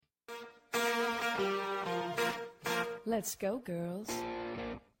Let's go, girls.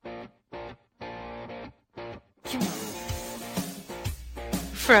 Come on.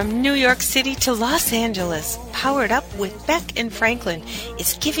 From New York City to Los Angeles, Powered Up with Beck and Franklin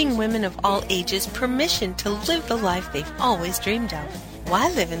is giving women of all ages permission to live the life they've always dreamed of. Why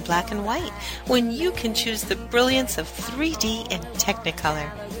live in black and white when you can choose the brilliance of 3D and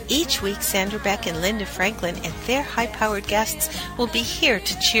Technicolor? Each week, Sandra, Beck, and Linda Franklin and their high-powered guests will be here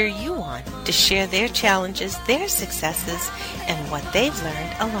to cheer you on, to share their challenges, their successes, and what they've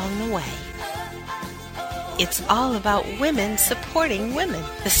learned along the way. It's all about women supporting women.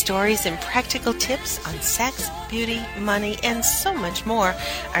 The stories and practical tips on sex, beauty, money, and so much more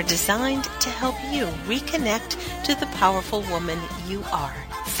are designed to help you reconnect to the powerful woman you are.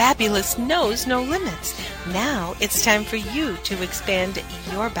 Fabulous knows no limits. Now it's time for you to expand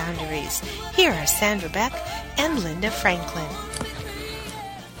your boundaries. Here are Sandra Beck and Linda Franklin.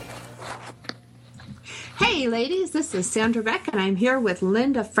 Hey ladies, this is Sandra Beck and I'm here with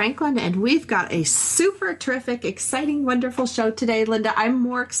Linda Franklin and we've got a super terrific, exciting, wonderful show today. Linda, I'm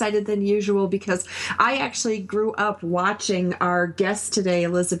more excited than usual because I actually grew up watching our guest today,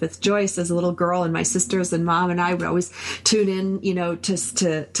 Elizabeth Joyce, as a little girl, and my sisters and mom and I would always tune in,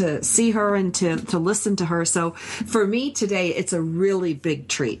 to see her and to listen to her. So for me today, it's a really big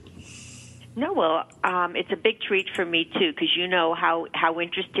treat. No, well, it's a big treat for me, too, because you know how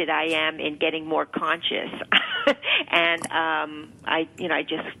interested I am in getting more conscious. And I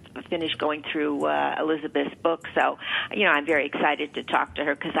just finished going through Elizabeth's book, so, I'm very excited to talk to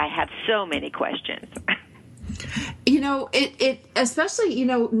her because I have so many questions. It especially,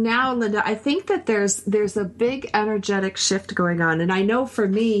 now, Linda, I think that there's a big energetic shift going on. And I know for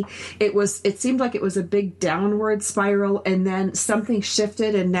me, it seemed like it was a big downward spiral and then something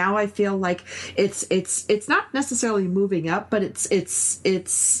shifted. And now I feel like it's not necessarily moving up, but it's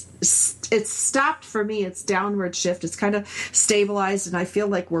stopped for me. It's downward shift. It's kind of stabilized, and I feel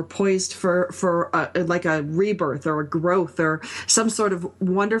like we're poised for like a rebirth or a growth or some sort of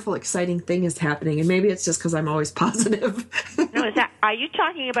wonderful, exciting thing is happening. And maybe it's just because I'm always positive. No, are you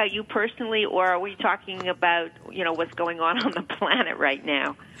talking about you personally, or are we talking about what's going on the planet right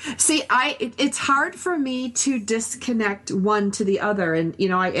now? See, it's hard for me to disconnect one to the other, and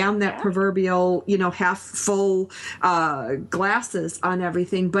I am that proverbial half full glasses on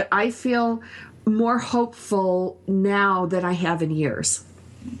everything, but I feel more hopeful now than I have in years.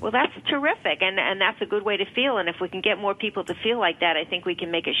 Well, that's terrific, and that's a good way to feel. And if we can get more people to feel like that, I think we can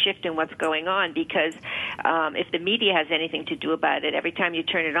make a shift in what's going on, because if the media has anything to do about it, every time you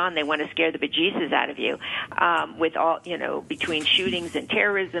turn it on, they want to scare the bejesus out of you with all, between shootings and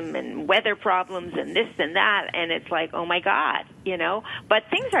terrorism and weather problems and this and that, and it's like, oh, my God, But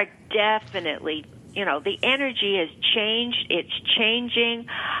things are definitely the energy has changed. It's changing.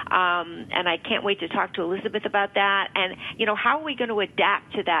 And I can't wait to talk to Elizabeth about that. And, how are we going to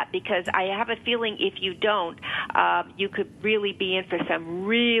adapt to that? Because I have a feeling if you don't, you could really be in for some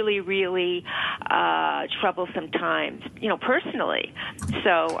really, really troublesome times, personally.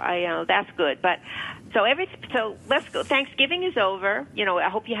 So that's good. But so let's go. Thanksgiving is over. I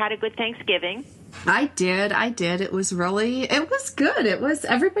hope you had a good Thanksgiving. I did. It was good.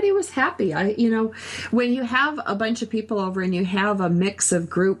 Everybody was happy. When you have a bunch of people over and you have a mix of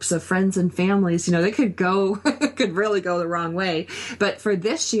groups of friends and families, they could really go the wrong way. But for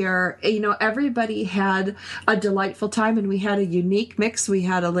this year, everybody had a delightful time, and we had a unique mix. We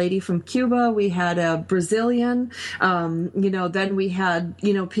had a lady from Cuba. We had a Brazilian, then we had,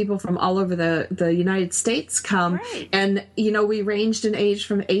 people from all over the United States come. Right. And, we ranged in age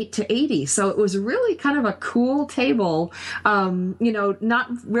from 8 to 80. So it was really kind of a cool table, not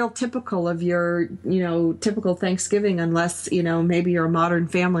real typical of your, typical Thanksgiving, unless, maybe you're a Modern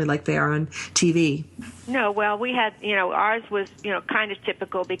Family like they are on TV. No, well, we had, ours was, kind of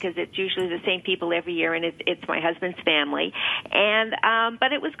typical because it's usually the same people every year, and it's my husband's family. And,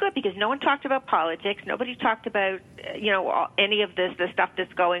 but it was good because no one talked about politics. Nobody talked about, any of the stuff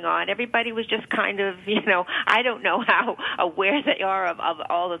that's going on. Everybody was just kind of, I don't know how aware they are of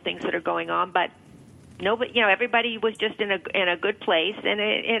all the things that are going on, but nobody, everybody was just in a good place, and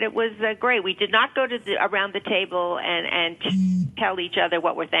it was great. We did not go to around the table and tell each other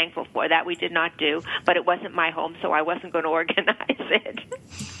what we're thankful for. That we did not do, but it wasn't my home, so I wasn't going to organize it.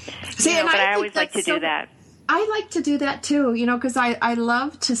 See, but I always like to do that. I like to do that too, because I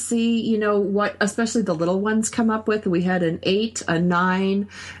love to see, what especially the little ones come up with. We had an 8, a 9,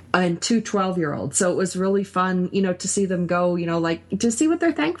 and two 12-year-olds. So it was really fun, to see them go, like to see what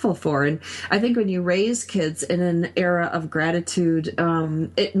they're thankful for. And I think when you raise kids in an era of gratitude,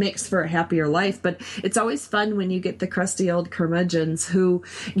 it makes for a happier life. But it's always fun when you get the crusty old curmudgeons who,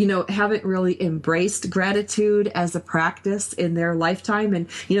 haven't really embraced gratitude as a practice in their lifetime. And,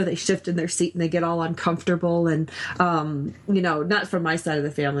 they shift in their seat and they get all uncomfortable. And, not from my side of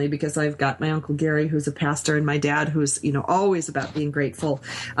the family, because I've got my Uncle Gary, who's a pastor, and my dad, who's, always about being grateful.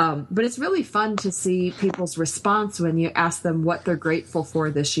 But it's really fun to see people's response when you ask them what they're grateful for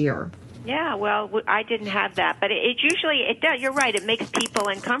this year. Yeah, well, I didn't have that, but it usually, it does, you're right, it makes people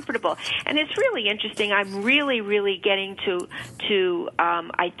uncomfortable. And it's really interesting. I'm really, really getting to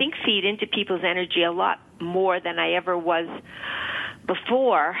I think, feed into people's energy a lot more than I ever was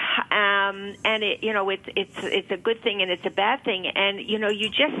before, and it's a good thing and it's a bad thing, and you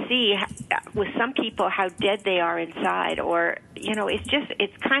just see with some people how dead they are inside, or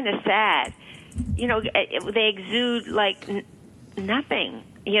it's kind of sad. They exude like nothing.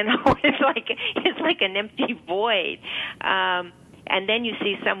 It's like an empty void. And then you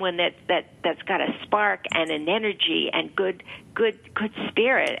see someone that's got a spark and an energy and good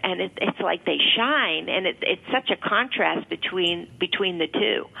spirit, and it's like they shine, and it's such a contrast between the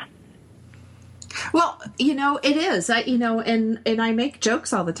two. Well, it is. And I make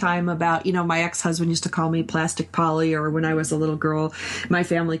jokes all the time about, my ex-husband used to call me Plastic Polly, or when I was a little girl, my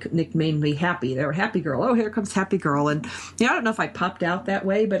family nicknamed me Happy. They were Happy Girl. Oh, here comes Happy Girl. And I don't know if I popped out that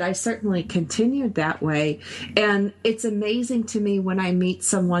way, but I certainly continued that way. And it's amazing to me when I meet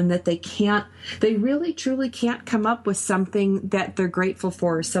someone that they really truly can't come up with something that they're grateful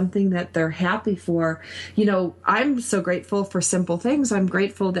for, something that they're happy for. I'm so grateful for simple things. I'm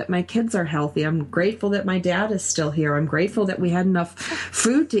grateful that my kids are healthy. I'm grateful that my dad is still here. I'm grateful that we had enough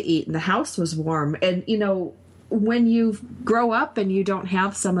food to eat and the house was warm. And, when you grow up and you don't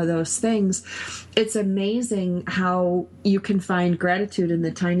have some of those things, it's amazing how you can find gratitude in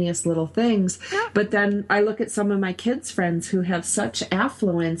the tiniest little things. Yeah. But then I look at some of my kids' friends who have such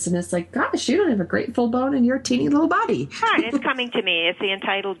affluence, and it's like, gosh, you don't have a grateful bone in your teeny little body. Right, it's coming to me. It's the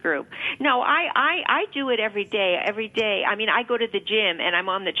entitled group. No, I do it every day. Every day. I mean, I go to the gym and I'm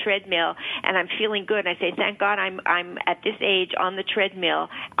on the treadmill and I'm feeling good. And I say, thank God I'm at this age on the treadmill,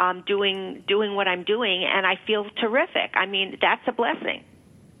 doing what I'm doing, and I feel terrific. I mean, that's a blessing.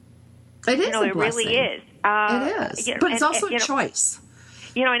 It is a blessing. It really is. It is. But it's also a choice.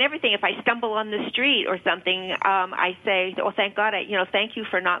 And everything. If I stumble on the street or something, I say, "Oh, thank God! Thank you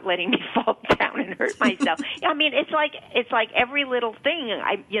for not letting me fall down and hurt myself." I mean, it's like every little thing.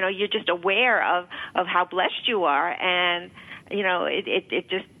 You're just aware of how blessed you are, and it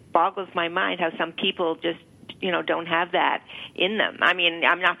just boggles my mind how some people just don't have that in them. I mean,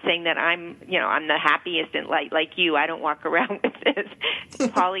 I'm not saying that I'm the happiest and like you. I don't walk around with this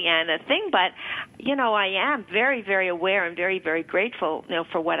Pollyanna thing, but I am very, very aware and very, very grateful,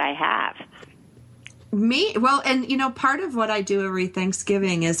 for what I have. Well, and part of what I do every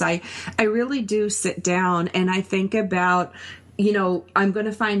Thanksgiving is I really do sit down and I think about, I'm going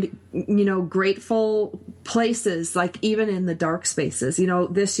to find, grateful places, like even in the dark spaces.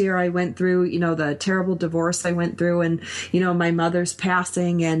 This year I went through, the terrible divorce I went through, and, my mother's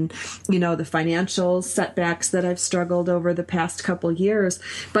passing, and, the financial setbacks that I've struggled over the past couple years.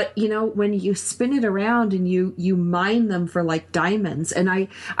 But, when you spin it around and you mine them for like diamonds, and I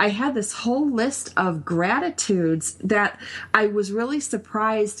had this whole list of gratitudes that I was really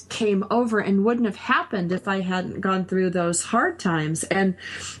surprised came over and wouldn't have happened if I hadn't gone through those hard times. And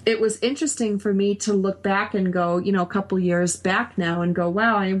it was interesting for me to look back and go, a couple years back now, and go,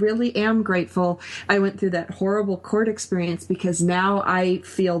 wow, I really am grateful I went through that horrible court experience, because now I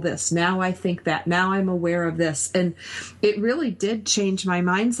feel this, now I think that, now I'm aware of this. And it really did change my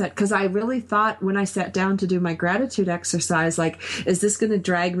mindset, because I really thought when I sat down to do my gratitude exercise, like, is this going to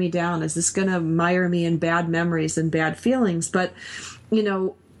drag me down? Is this going to mire me in bad memories and bad feelings? But,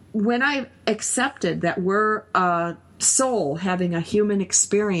 when I accepted that we're soul having a human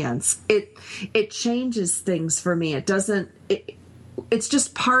experience, it changes things for me. It's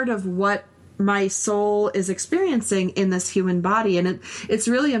just part of what my soul is experiencing in this human body, and it's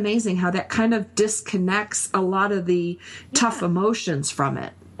really amazing how that kind of disconnects a lot of the tough emotions from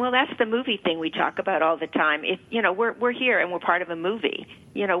it. Well, that's the movie thing we talk about all the time. We're here and we're part of a movie.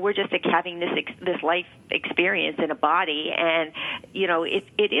 We're just having this life experience in a body, and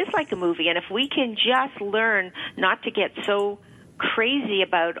it is like a movie. And if we can just learn not to get so crazy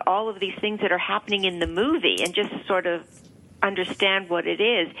about all of these things that are happening in the movie, and just sort of understand what it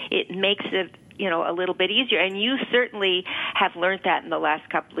is, it makes it a little bit easier. And you certainly have learned that in the last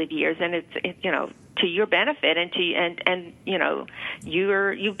couple of years, and to your benefit and to you know,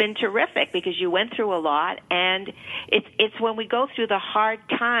 you've been terrific because you went through a lot, and it's when we go through the hard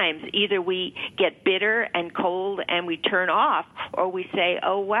times, either we get bitter and cold and we turn off, or we say,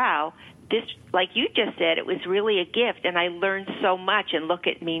 oh wow, this, like you just said, it was really a gift and I learned so much, and look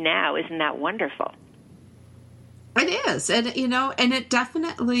at me now. Isn't that wonderful? It is. And, you know, and it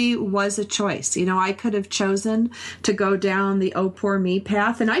definitely was a choice. You know, I could have chosen to go down the oh, poor me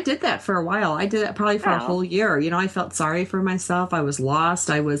path. And I did that for a while. I did that probably for a whole year. You know, I felt sorry for myself. I was lost.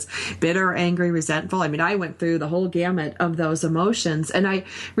 I was bitter, angry, resentful. I mean, I went through the whole gamut of those emotions. And I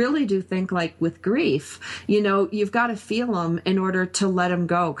really do think, like with grief, you know, you've got to feel them in order to let them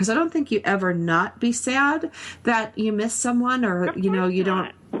go. Because I don't think you ever not be sad that you miss someone, or, you know, you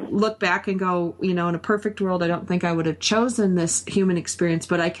don't look back and go, you know, in a perfect world, I don't think I would have chosen this human experience,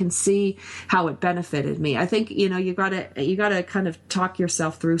 but I can see how it benefited me. I think, you know, you gotta kind of talk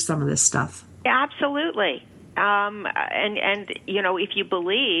yourself through some of this stuff. Yeah, absolutely. And you know, if you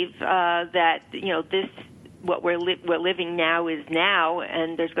believe that, you know, this, what we're living now is now,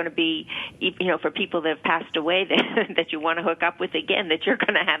 and there's going to be, you know, for people that have passed away that you want to hook up with again, that you're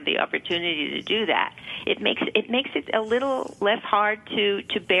going to have the opportunity to do that. It makes it a little less hard to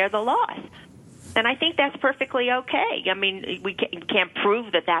bear the loss. And I think that's perfectly okay. I mean, we can't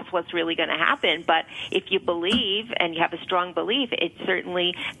prove that that's what's really going to happen, but if you believe and you have a strong belief, it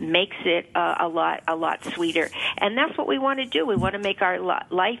certainly makes it a lot sweeter. And that's what we want to do. We want to make our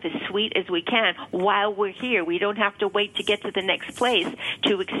life as sweet as we can while we're here. We don't have to wait to get to the next place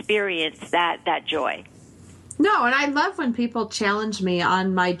to experience that joy. No, and I love when people challenge me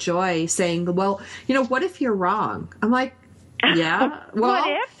on my joy, saying, well, you know, what if you're wrong? I'm like, yeah. Well,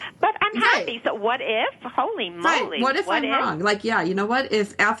 what if? But I'm happy. So what if? Holy moly. Right. What if I'm wrong? Like, yeah, you know what?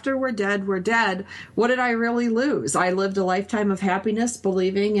 If after we're dead, what did I really lose? I lived a lifetime of happiness,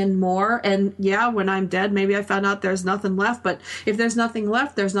 believing in more. And yeah, when I'm dead, maybe I found out there's nothing left. But if there's nothing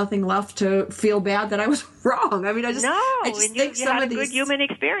left, there's nothing left to feel bad that I was wrong. I mean, I just think you some had of a good human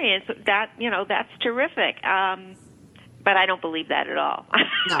experience. That, you know, that's terrific. But I don't believe that at all.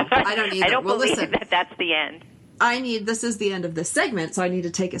 No, I don't either. I don't believe that that's the end. This is the end of this segment, so I need to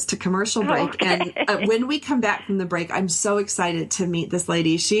take us to commercial break. Okay. And when we come back from the break, I'm so excited to meet this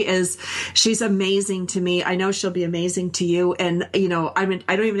lady. She's amazing to me. I know she'll be amazing to you. And, you know, I mean,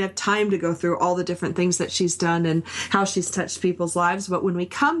 I don't even have time to go through all the different things that she's done and how she's touched people's lives. But when we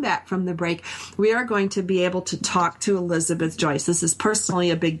come back from the break, we are going to be able to talk to Elizabeth Joyce. This is personally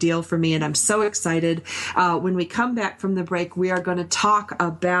a big deal for me, and I'm so excited. When we come back from the break, we are going to talk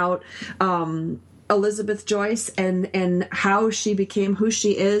about Elizabeth Joyce and how she became who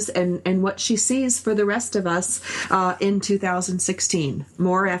she is and what she sees for the rest of us in 2016.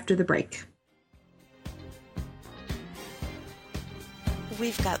 More after the break.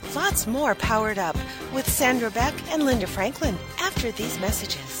 We've got lots more Powered Up with Sandra Beck and Linda Franklin after these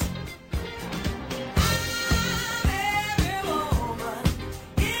messages.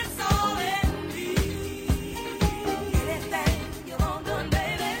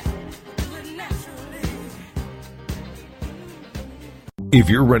 If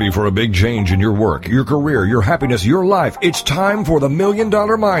you're ready for a big change in your work, your career, your happiness, your life, it's time for the $1 Million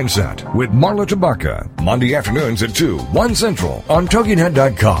Mindset with Marla Tabaka. Monday afternoons at 2, 1 Central on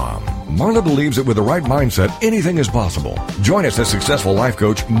TogiNet.com. Marla believes that with the right mindset, anything is possible. Join us as successful life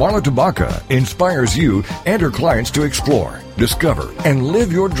coach Marla Tabaka inspires you and her clients to explore, discover, and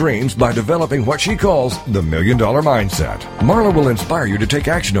live your dreams by developing what she calls the $1 Million Mindset. Marla will inspire you to take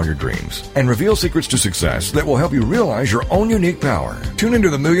action on your dreams and reveal secrets to success that will help you realize your own unique power. Tune into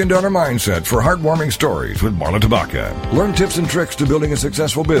the $1 Million Mindset for heartwarming stories with Marla Tabaka. Learn tips and tricks to building a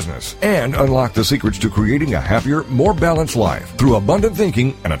successful business and unlock the secrets to creating a happier, more balanced life through abundant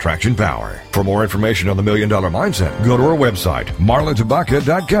thinking and attraction power. For more information on the $1 Million Mindset, go to our website,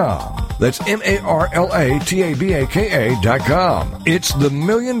 marlatabaka.com. That's MarlaTabaka.com. It's the $1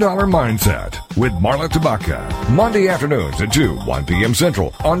 Million Mindset with Marla Tabaka. Monday afternoons at 2, 1 p.m.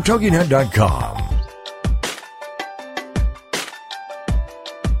 Central on TogiNet.com.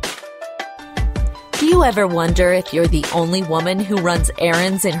 Do you ever wonder if you're the only woman who runs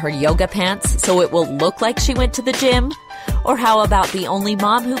errands in her yoga pants so it will look like she went to the gym? Or how about the only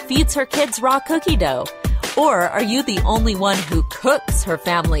mom who feeds her kids raw cookie dough? Or are you the only one who cooks her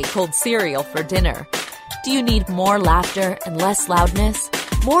family cold cereal for dinner? Do you need more laughter and less loudness?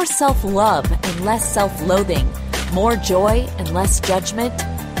 More self-love and less self-loathing? More joy and less judgment?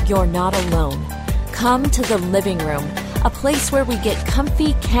 You're not alone. Come to the living room, a place where we get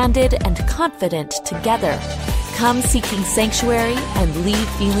comfy, candid, and confident together. Come seeking sanctuary and leave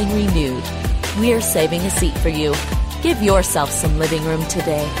feeling renewed. We're saving a seat for you. Give yourself some living room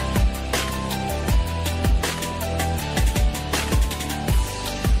today.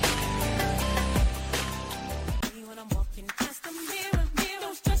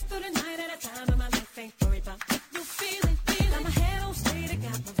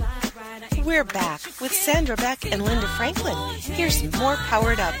 We're back with Sandra Beck and Linda Franklin. Here's more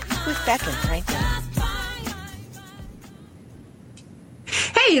Powered Up with Beck and Franklin.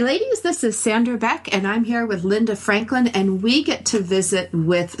 Hey ladies, this is Sandra Beck and I'm here with Linda Franklin, and we get to visit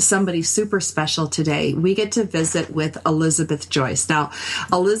with somebody super special today. We get to visit with Elizabeth Joyce. Now,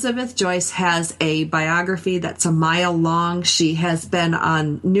 Elizabeth Joyce has a biography that's a mile long. She has been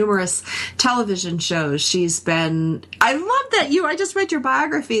on numerous television shows. I love that I just read your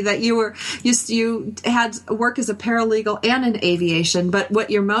biography that you had work as a paralegal and in aviation, but what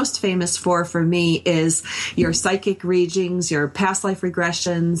you're most famous for me is your psychic readings, your past life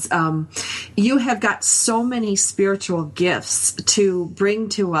regressions. You have got so many spiritual gifts to bring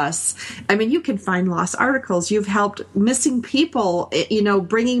to us. I mean, you can find lost articles. You've helped missing people,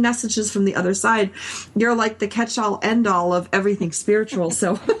 bringing messages from the other side. You're like the catch-all, end-all of everything spiritual.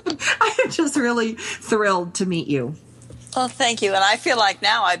 So I am just really thrilled to meet you. Well, thank you. And I feel like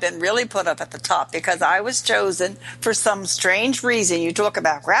now I've been really put up at the top because I was chosen for some strange reason. You talk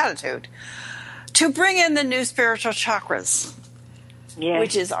about gratitude, to bring in the new spiritual chakras. Yes.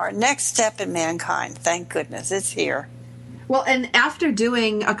 Which is our next step in mankind. Thank goodness it's here. Well, and after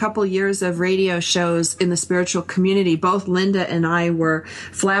doing a couple years of radio shows in the spiritual community, both Linda and I were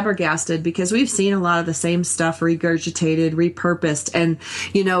flabbergasted because we've seen a lot of the same stuff regurgitated, repurposed. And,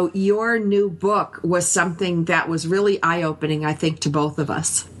 your new book was something that was really eye-opening, I think, to both of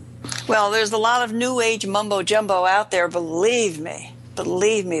us. Well, there's a lot of new age mumbo-jumbo out there, believe me.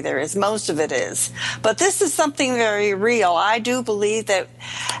 Believe me, there is. Most of it is. But this is something very real. I do believe that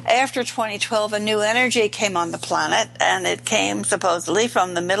after 2012, a new energy came on the planet, and it came supposedly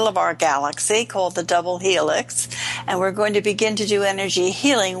from the middle of our galaxy called the double helix, and we're going to begin to do energy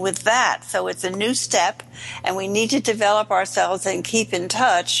healing with that. So it's a new step, and we need to develop ourselves and keep in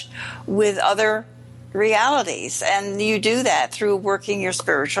touch with other realities, and you do that through working your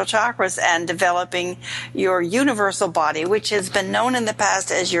spiritual chakras and developing your universal body, which has been known in the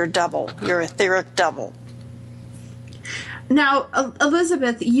past as your double, your etheric double. Now,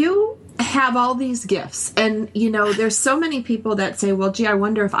 Elizabeth, you have all these gifts, and there's so many people that say, well, gee, I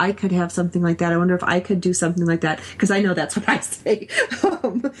wonder if I could have something like that. I wonder if I could do something like that, because I know that's what I say.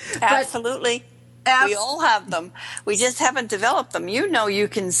 Absolutely. We all have them. We just haven't developed them. You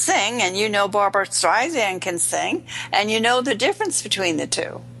can sing, and Barbara Streisand can sing, and the difference between the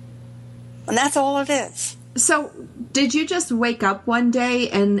two. And that's all it is. So did you just wake up one day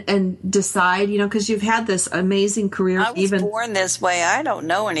and decide, because you've had this amazing career? I was born this way. I don't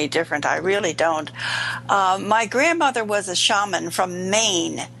know any different. I really don't. My grandmother was a shaman from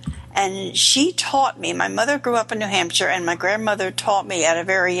Maine. And she taught me. My mother grew up in New Hampshire, and my grandmother taught me at a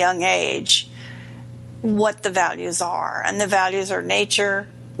very young age what the values are. And the values are nature,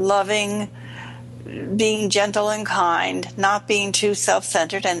 loving, being gentle and kind, not being too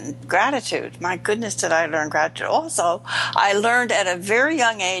self-centered, and gratitude. My goodness, did I learn gratitude. Also, I learned at a very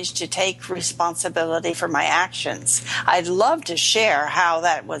young age to take responsibility for my actions. I'd love to share how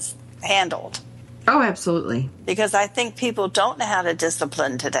that was handled. Oh, absolutely. Because I think people don't know how to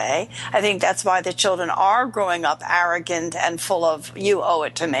discipline today. I think that's why the children are growing up arrogant and full of, you owe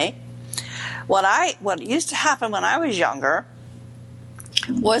it to me. What used to happen when I was younger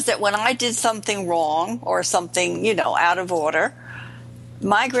was that when I did something wrong or something, out of order,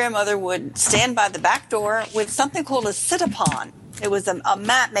 my grandmother would stand by the back door with something called a sit-upon. It was a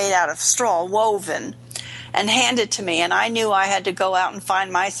mat made out of straw, woven, and hand it to me, and I knew I had to go out and find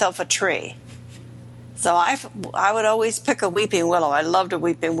myself a tree. So I would always pick a weeping willow. I loved a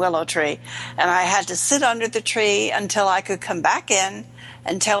weeping willow tree. And I had to sit under the tree until I could come back in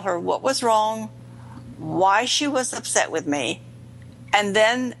and tell her what was wrong, why she was upset with me. And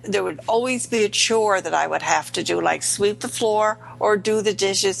then there would always be a chore that I would have to do, like sweep the floor or do the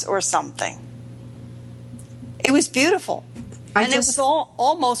dishes or something. It was beautiful. It was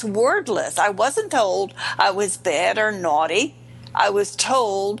almost wordless. I wasn't told I was bad or naughty. I was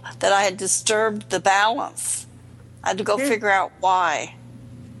told that I had disturbed the balance. I had to go figure out why.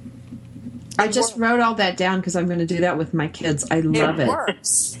 I just wrote all that down because I'm going to do that with my kids. I love it. It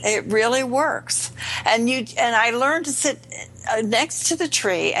works. It really works. And I learned to sit next to the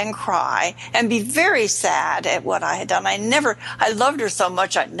tree and cry and be very sad at what I had done. I loved her so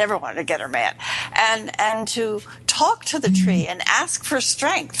much I never wanted to get her mad. And to talk to the tree and ask for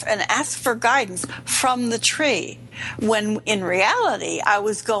strength and ask for guidance from the tree, when in reality I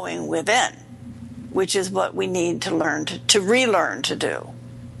was going within, which is what we need to learn to relearn to do.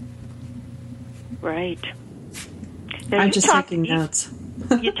 Right. Now, I'm just taking notes.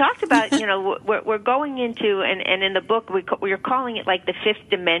 You talked about, we're going into, and in the book we're calling it like the fifth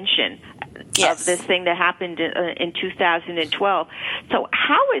dimension. of this thing that happened in 2012. So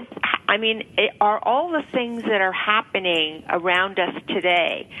are all the things that are happening around us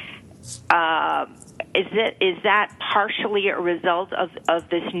today, is that partially a result of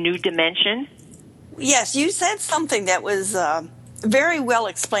this new dimension? Yes, you said something that was very well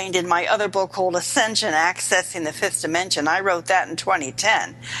explained in my other book called Ascension, Accessing the Fifth Dimension. I wrote that in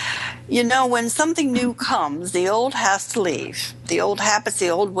 2010. You know, when something new comes, the old has to leave. The old habits, the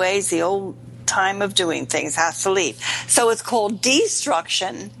old ways, the old time of doing things has to leave. So it's called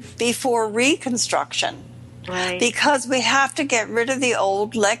destruction before reconstruction. Right. Because we have to get rid of the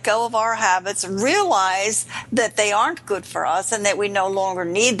old, let go of our habits, realize that they aren't good for us and that we no longer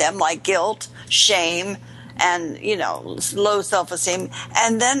need them, like guilt, shame, and, low self-esteem,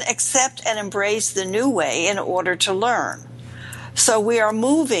 and then accept and embrace the new way in order to learn. So we are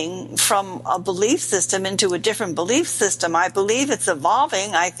moving from a belief system into a different belief system. I believe it's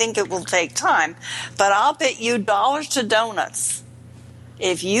evolving. I think it will take time. But I'll bet you dollars to donuts,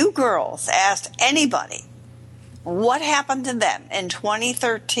 if you girls asked anybody what happened to them in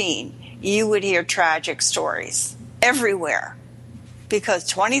 2013, you would hear tragic stories everywhere. Because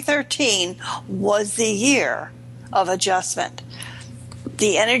 2013 was the year of adjustment.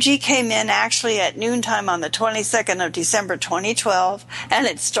 The energy came in actually at noontime on the 22nd of December 2012, and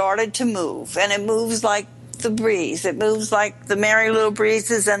it started to move. And it moves like the breeze. It moves like the merry little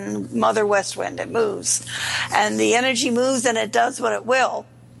breezes and Mother West Wind. It moves. And the energy moves, and it does what it will.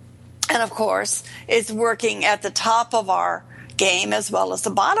 And, of course, it's working at the top of our game as well as the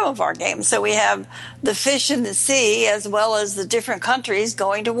bottom of our game. So we have the fish in the sea as well as the different countries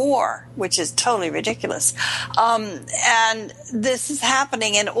going to war, which is totally ridiculous. And this is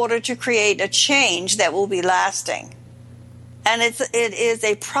happening in order to create a change that will be lasting. And it is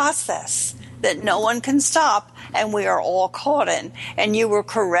a process that no one can stop, and we are all caught in. And you were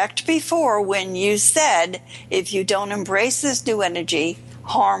correct before when you said, if you don't embrace this new energy,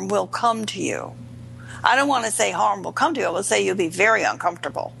 harm will come to you. I don't want to say harm will come to you. I will say you'll be very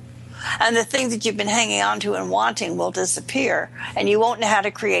uncomfortable. And the things that you've been hanging on to and wanting will disappear, and you won't know how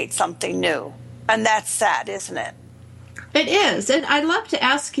to create something new. And that's sad, isn't it? It is. And I'd love to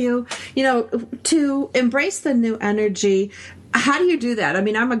ask you, to embrace the new energy, how do you do that? I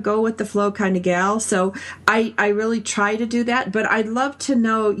mean, I'm a go-with-the-flow kind of gal, so I really try to do that. But I'd love to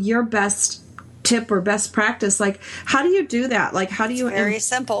know your best tip or best practice. Like, how do you do that? Like, how do you... It's very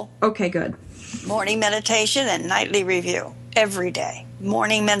simple. Okay, good. Morning meditation and nightly review. Every day.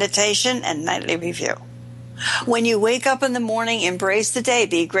 Morning meditation and nightly review. When you wake up in the morning, embrace the day.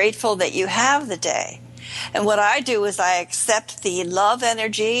 Be grateful that you have the day. And what I do is I accept the love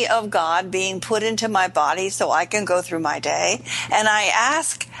energy of God being put into my body so I can go through my day. And I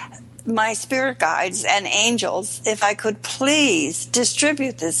ask my spirit guides and angels if I could please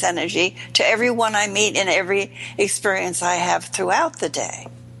distribute this energy to everyone I meet in every experience I have throughout the day,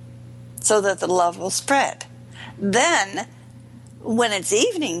 so that the love will spread. Then, when it's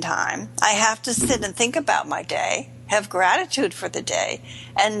evening time, I have to sit and think about my day, have gratitude for the day,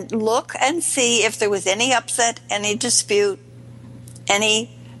 and look and see if there was any upset, any dispute,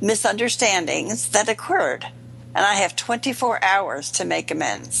 any misunderstandings that occurred. And I have 24 hours to make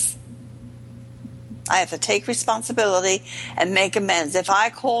amends. I have to take responsibility and make amends. If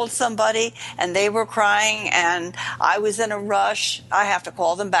I called somebody and they were crying and I was in a rush, I have to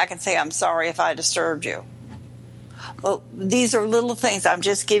call them back and say, I'm sorry if I disturbed you. Well, these are little things. I'm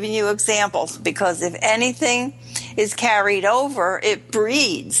just giving you examples because if anything is carried over, it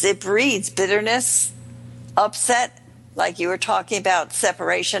breeds. It breeds bitterness, upset, like you were talking about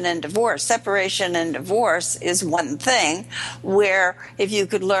separation and divorce. Separation and divorce is one thing where if you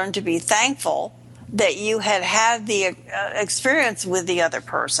could learn to be thankful that you had the experience with the other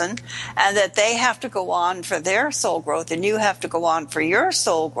person and that they have to go on for their soul growth and you have to go on for your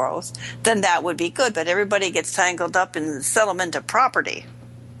soul growth, then that would be good. But everybody gets tangled up in the settlement of property.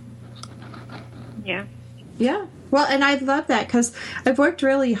 Yeah. Yeah. Well, and I love that because I've worked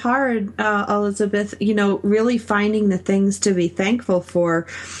really hard, Elizabeth, really finding the things to be thankful for.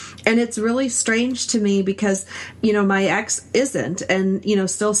 And it's really strange to me because, my ex isn't and,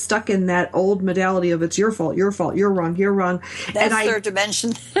 still stuck in that old modality of it's your fault, you're wrong, you're wrong. That's third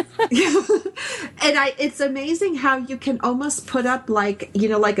dimension. And it's amazing how you can almost put up like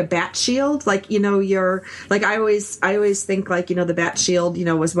a bat shield, you're like, I always think like, the bat shield,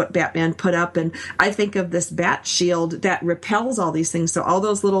 was what Batman put up. And I think of this bat shield that repels all these things. So all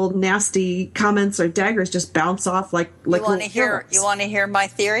those little nasty comments or daggers just bounce off like you want to hear my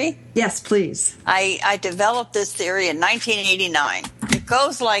theory? Yes, please. I developed this theory in 1989. It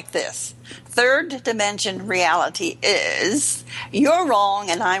goes like this. Third dimension reality is you're wrong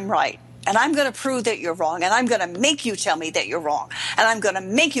and I'm right. And I'm going to prove that you're wrong. And I'm going to make you tell me that you're wrong. And I'm going to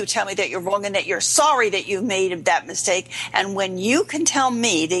make you tell me that you're wrong and that you're sorry that you made that mistake. And when you can tell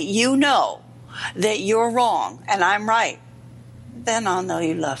me that you know that you're wrong and I'm right, then I'll know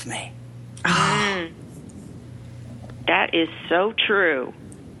you love me. That is so true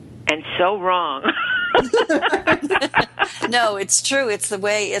and so wrong. No, it's true. It's the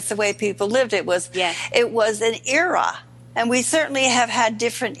way people lived. It was an era. And we certainly have had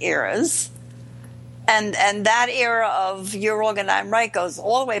different eras. And that era of you're wrong and I'm right goes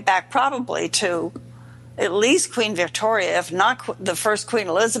all the way back probably to at least Queen Victoria, if not the first Queen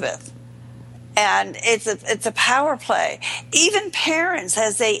Elizabeth. And it's a power play. Even parents,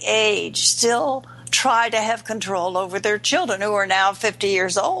 as they age, still try to have control over their children who are now 50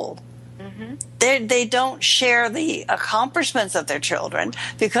 years old. Mm-hmm. They don't share the accomplishments of their children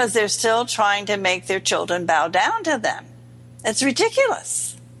because they're still trying to make their children bow down to them. It's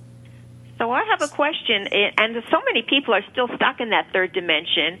ridiculous. So I have a question, and so many people are still stuck in that third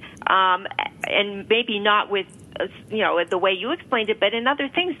dimension, and maybe not with the way you explained it, but in other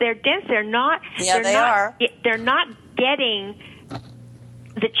things they're dense. They're not. Yeah, they are. They're not getting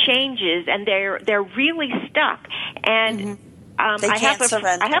the changes, and they're really stuck. And they can't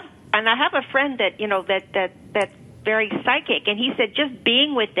surrender. I have a friend that that's very psychic, and he said just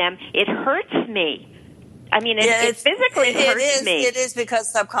being with them, it hurts me. I mean, it physically hurts me. It is because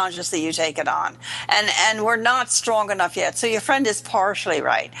subconsciously you take it on. And we're not strong enough yet. So your friend is partially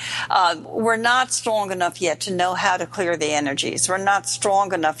right. We're not strong enough yet to know how to clear the energies. We're not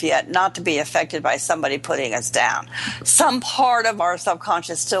strong enough yet not to be affected by somebody putting us down. Some part of our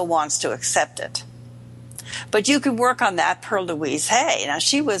subconscious still wants to accept it. But you can work on that per Louise Hay. Now,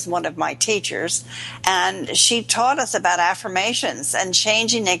 she was one of my teachers, and she taught us about affirmations and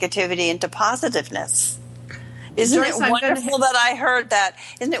changing negativity into positiveness. Isn't it wonderful that I heard that?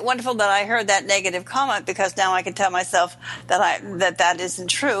 Isn't it wonderful that I heard that negative comment? Because now I can tell myself that isn't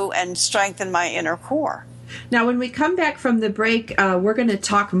true and strengthen my inner core. Now, when we come back from the break, we're going to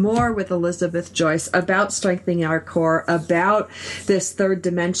talk more with Elizabeth Joyce about strengthening our core, about this third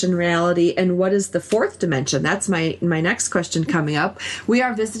dimension reality, and what is the fourth dimension? That's my next question coming up. We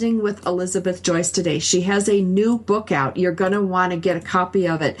are visiting with Elizabeth Joyce today. She has a new book out. You're going to want to get a copy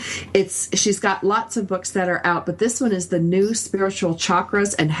of it. She's got lots of books that are out, but this one is the new Spiritual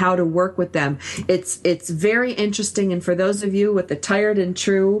Chakras and how to work with them. It's very interesting, and for those of you with the tired and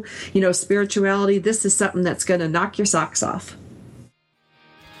true, spirituality, this is something that's going to knock your socks off.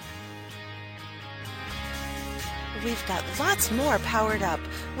 We've got lots more Powered Up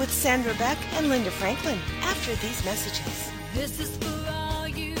with Sandra Beck and Linda Franklin after these messages. This is for all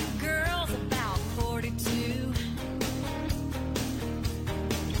you girls about 42.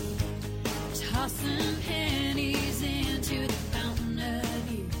 Tossing pennies into the fountain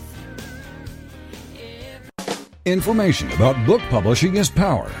of youth. Information about book publishing is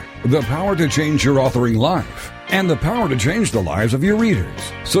power. The power to change your authoring life, and the power to change the lives of your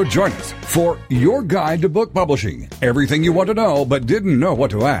readers. So join us for Your Guide to Book Publishing. Everything you want to know but didn't know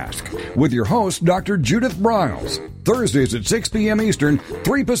what to ask. With your host, Dr. Judith Briles. Thursdays at 6 p.m. Eastern,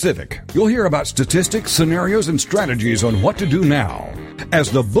 3 Pacific. You'll hear about statistics, scenarios, and strategies on what to do now.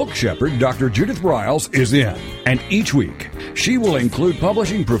 As the book shepherd, Dr. Judith Briles is in. And each week, she will include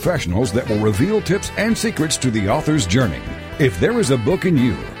publishing professionals that will reveal tips and secrets to the author's journey. If there is a book in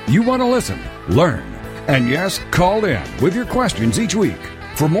you want to listen, learn, and yes, call in with your questions each week.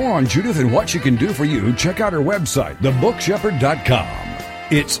 For more on Judith and what she can do for you, check out her website, thebookshepherd.com.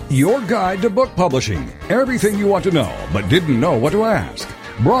 It's your guide to book publishing. Everything you want to know but didn't know what to ask.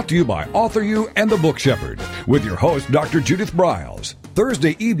 Brought to you by Author You and The Book Shepherd with your host, Dr. Judith Briles.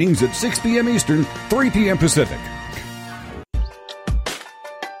 Thursday evenings at 6 p.m. Eastern, 3 p.m. Pacific.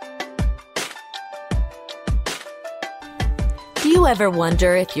 Do you ever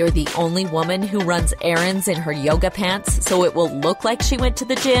wonder if you're the only woman who runs errands in her yoga pants so it will look like she went to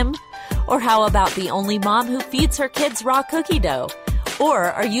the gym? Or how about the only mom who feeds her kids raw cookie dough? Or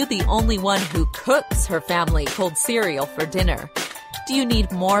are you the only one who cooks her family cold cereal for dinner? Do you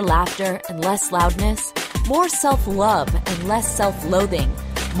need more laughter and less loudness? More self-love and less self-loathing?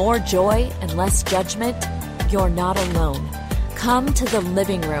 More joy and less judgment? You're not alone. Come to the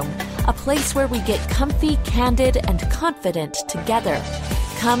living room, a place where we get comfy, candid, and confident together.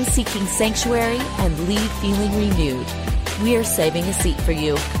 Come seeking sanctuary and leave feeling renewed. We're saving a seat for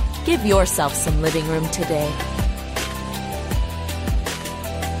you. Give yourself some living room today.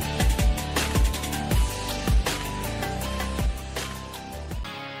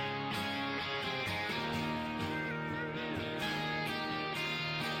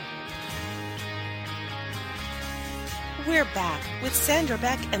 We're back with Sandra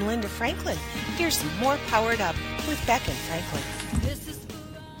Beck and Linda Franklin. Here's some more Powered Up with Beck and Franklin.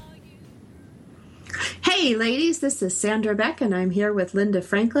 Hey ladies, this is Sandra Beck and I'm here with Linda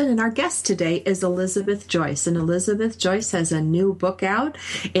Franklin, and our guest today is Elizabeth Joyce. And Elizabeth Joyce has a new book out,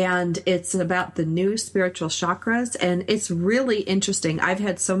 and it's about the new spiritual chakras, and it's really interesting. I've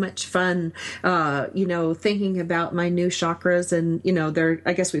had so much fun thinking about my new chakras, and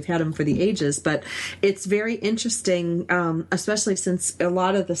I guess we've had them for the ages, but it's very interesting, especially since a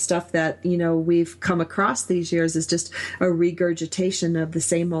lot of the stuff that we've come across these years is just a regurgitation of the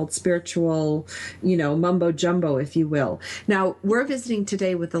same old spiritual mumbo jumbo, if you will. Now, we're visiting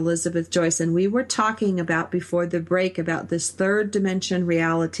today with Elizabeth Joyce, and we were talking about before the break about this third dimension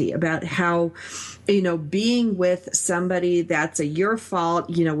reality, about how, being with somebody that's your fault,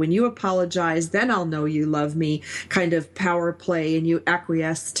 when you apologize, then I'll know you love me kind of power play, and you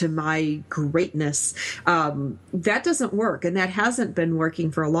acquiesce to my greatness. That doesn't work, and that hasn't been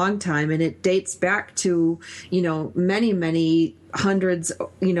working for a long time, and it dates back to, many, many hundreds,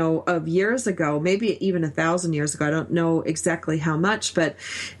 of years ago, maybe even 1,000 years ago. I don't know exactly how much, but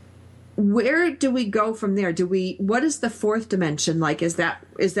where do we go from there? What is the fourth dimension like? Is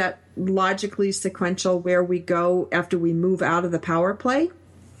that logically sequential where we go after we move out of the power play?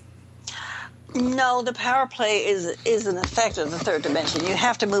 No, the power play is an effect of the third dimension. You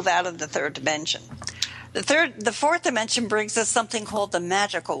have to move out of the third dimension. The fourth dimension brings us something called the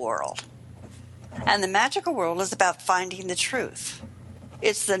magical world. And the magical world is about finding the truth.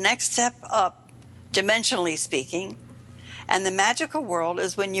 It's the next step up, dimensionally speaking. And the magical world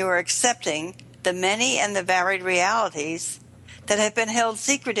is when you are accepting the many and the varied realities that have been held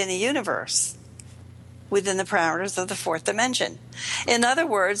secret in the universe within the parameters of the fourth dimension. In other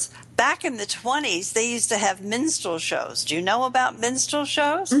words, back in the 20s, they used to have minstrel shows. Do you know about minstrel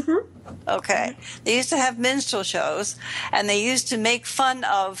shows? Mm-hmm. Okay. They used to have minstrel shows, and they used to make fun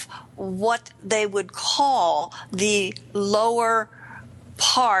of what they would call the lower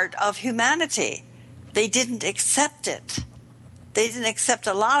part of humanity. They didn't accept it. They didn't accept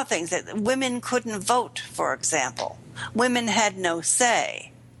a lot of things. Women couldn't vote, for example. Women had no say.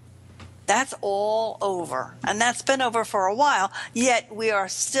 That's all over. And that's been over for a while. Yet women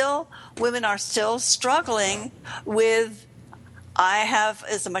are still struggling with, I have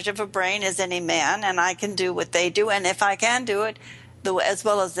as much of a brain as any man, and I can do what they do. And if I can do it as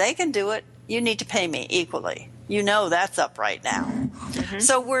well as they can do it, you need to pay me equally. That's up right now. Mm-hmm.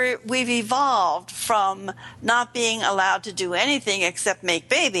 So we've evolved from not being allowed to do anything except make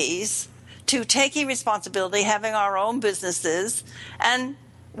babies to taking responsibility, having our own businesses, and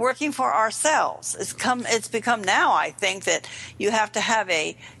working for ourselves. It's become now, I think, that you have to have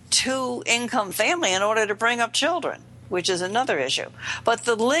a 2-income family in order to bring up children, which is another issue. But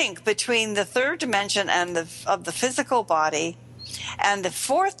the link between the third dimension and of the physical body and the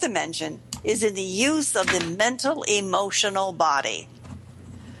fourth dimension is in the use of the mental, emotional body.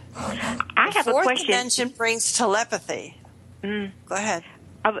 I have a question. The fourth dimension brings telepathy. Mm. Go ahead.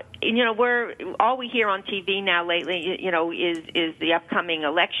 All we hear on TV now lately, is the upcoming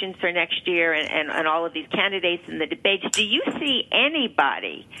elections for next year and all of these candidates and the debates. Do you see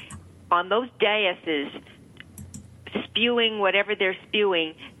anybody on those daises spewing whatever they're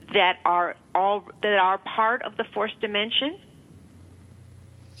spewing that are part of the fourth dimension?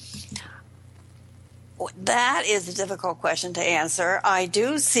 That is a difficult question to answer. I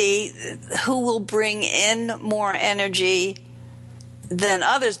do see who will bring in more energy than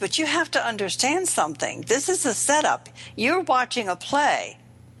others, but you have to understand something. This is a setup. You're watching a play.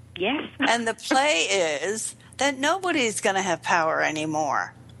 Yes. And the play is that nobody's going to have power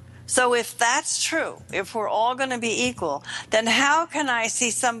anymore. So if that's true, if we're all going to be equal, then how can I see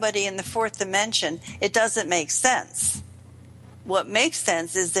somebody in the fourth dimension? It doesn't make sense. What makes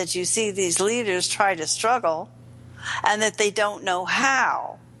sense is that you see these leaders try to struggle and that they don't know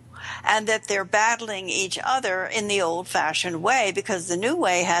how, and that they're battling each other in the old-fashioned way because the new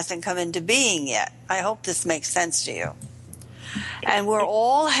way hasn't come into being yet. I hope this makes sense to you. And we're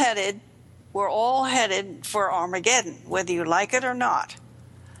all headed for Armageddon, whether you like it or not.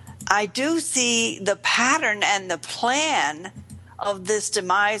 I do see the pattern and the plan of this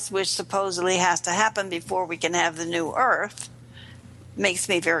demise, which supposedly has to happen before we can have the new earth. Makes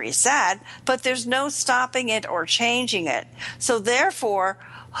me very sad, but there's no stopping it or changing it. So therefore,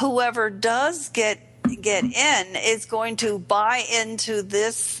 whoever does get in is going to buy into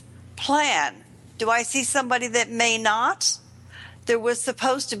this plan. Do I see somebody that may not? There was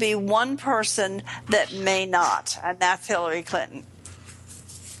supposed to be one person that may not, and that's Hillary Clinton.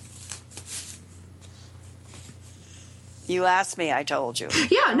 You asked me, I told you.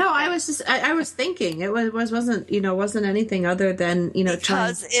 Yeah, no, I was thinking it wasn't anything other than,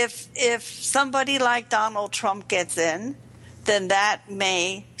 because if somebody like Donald Trump gets in, then that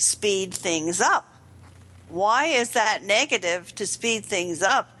may speed things up. Why is that negative to speed things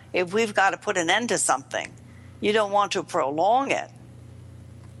up if we've got to put an end to something? You don't want to prolong it.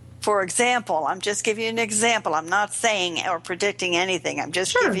 For example, I'm just giving you an example. I'm not saying or predicting anything. I'm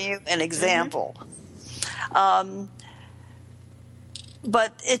just giving you an example. But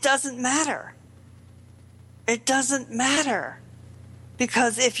it doesn't matter. It doesn't matter.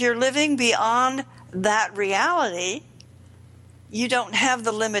 Because if you're living beyond that reality, you don't have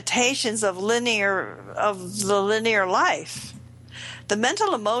the limitations of the linear life. The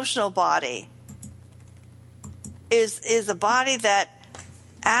mental emotional body is a body that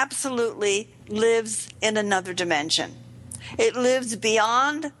absolutely lives in another dimension. It lives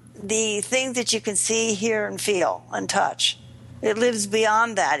beyond the things that you can see, hear, and feel and touch. It lives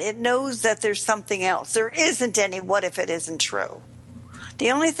beyond that. It knows that there's something else. There isn't any what if it isn't true.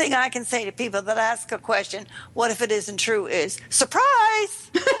 The only thing I can say to people that ask a question, what if it isn't true, is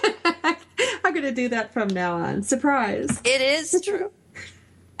surprise! I'm going to do that from now on. Surprise. It is true.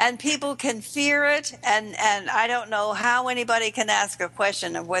 And people can fear it, and I don't know how anybody can ask a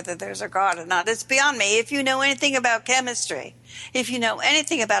question of whether there's a God or not. It's beyond me. If you know anything about chemistry, if you know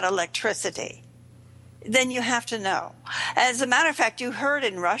anything about electricity, then you have to know. As a matter of fact, you heard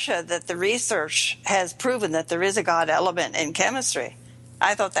in Russia that the research has proven that there is a God element in chemistry.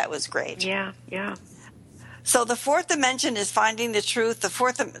 I thought that was great. Yeah. So the fourth dimension is finding the truth. The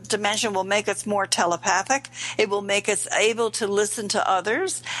fourth dimension will make us more telepathic. It will make us able to listen to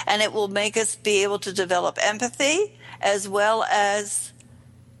others, and it will make us be able to develop empathy as well as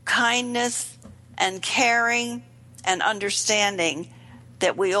kindness and caring and understanding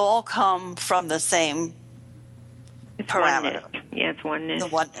that we all come from the same parameter. Oneness. Yeah, it's oneness. The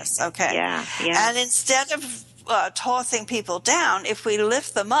oneness, okay. Yeah. And instead of tossing people down, if we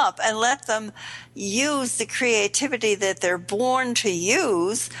lift them up and let them use the creativity that they're born to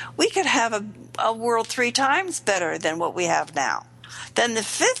use, we could have a world 3 times better than what we have now. Then the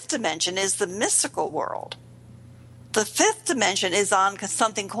fifth dimension is the mystical world. The fifth dimension is on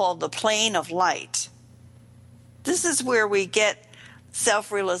something called the plane of light. This is where we get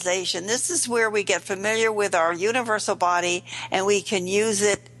self-realization. This is where we get familiar with our universal body, and we can use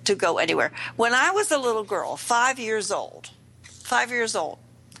it to go anywhere. When I was a little girl, 5 years old,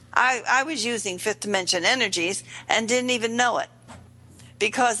 I was using fifth dimension energies and didn't even know it.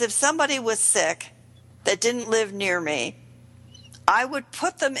 Because if somebody was sick that didn't live near me, I would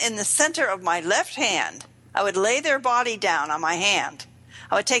put them in the center of my left hand. I would lay their body down on my hand.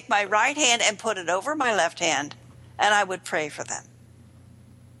 I would take my right hand and put it over my left hand, and I would pray for them.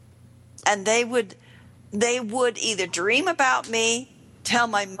 And they would either dream about me, tell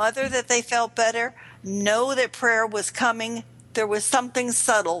my mother that they felt better, know that prayer was coming. There was something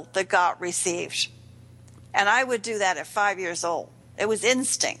subtle that got received. And I would do that at 5 years old. It was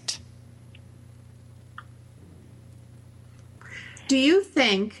instinct. Do you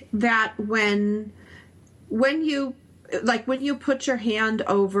think that when you put your hand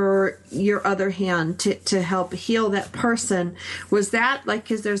over your other hand to help heal that person, was that like,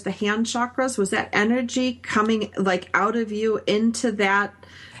 because there's the hand chakras, was that energy coming like out of you into that?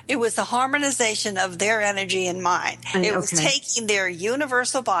 It was the harmonization of their energy and mine. It was taking their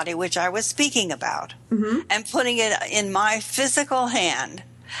universal body, which I was speaking about, and putting it in my physical hand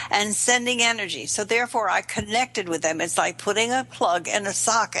and sending energy. So therefore I connected with them. It's like putting a plug in a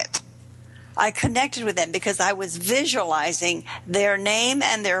socket. I connected with them because I was visualizing their name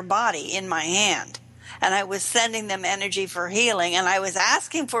and their body in my hand. And I was sending them energy for healing, and I was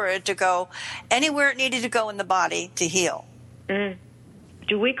asking for it to go anywhere it needed to go in the body to heal. Mm.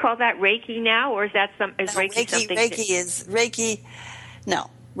 Do we call that Reiki now, or is that Reiki something?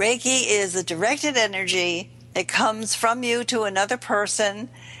 Reiki is a directed energy. It comes from you to another person.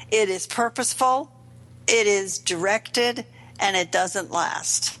 It is purposeful. It is directed, and it doesn't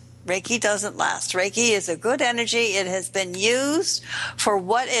last. Reiki doesn't last. Reiki is a good energy. It has been used for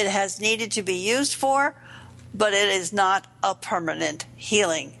what it has needed to be used for, but it is not a permanent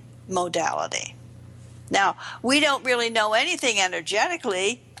healing modality. Now, we don't really know anything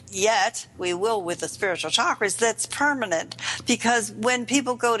energetically yet. We will with the spiritual chakras that's permanent, because when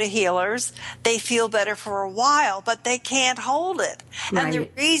people go to healers, they feel better for a while, but they can't hold it. Right. And the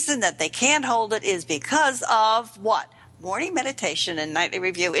reason that they can't hold it is because of what? Morning meditation and nightly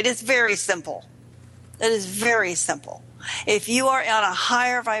review. It is very simple. It is very simple. If you are on a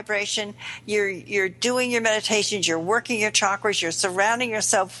higher vibration, you're doing your meditations, you're working your chakras, you're surrounding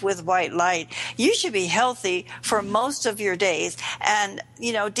yourself with white light, you should be healthy for most of your days. And,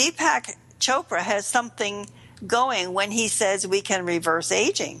 Deepak Chopra has something going when he says we can reverse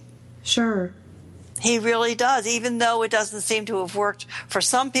aging. Sure. He really does, even though it doesn't seem to have worked for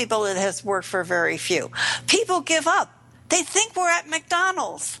some people, it has worked for very few. People give up. They think we're at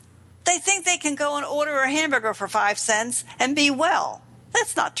McDonald's. They think they can go and order a hamburger for 5 cents and be well.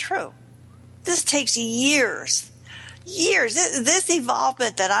 That's not true. This takes years. Years. This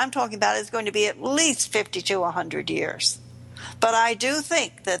evolvement that I'm talking about is going to be at least 50 to 100 years. But I do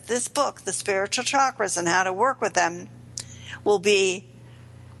think that this book, The Spiritual Chakras and How to Work with Them, will be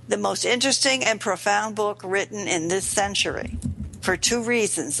the most interesting and profound book written in this century for 2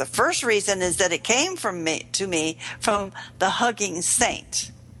 reasons. The first reason is that it came to me from the hugging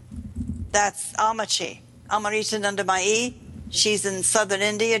saint. That's Amrita Nandamayi. She's in southern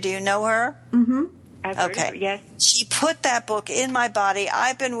India. Do you know her? Mm-hmm. I've heard of her, yes. She put that book in my body.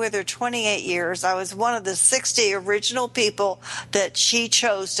 I've been with her 28 years. I was one of the 60 original people that she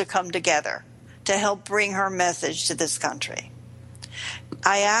chose to come together to help bring her message to this country.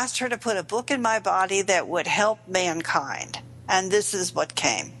 I asked her to put a book in my body that would help mankind, and this is what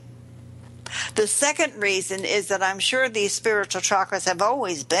came. The second reason is that I'm sure these spiritual chakras have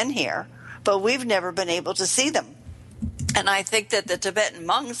always been here, but we've never been able to see them. And I think that the Tibetan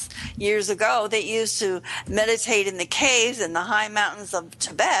monks years ago that used to meditate in the caves in the high mountains of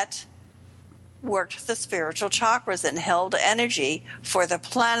Tibet worked the spiritual chakras and held energy for the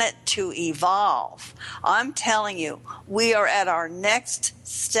planet to evolve. I'm telling you, we are at our next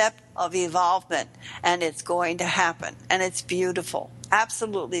step of evolvement, and it's going to happen. And it's beautiful,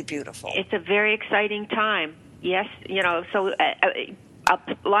 absolutely beautiful. It's a very exciting time. Yes, so a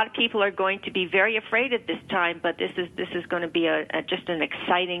lot of people are going to be very afraid at this time, but this is going to be just an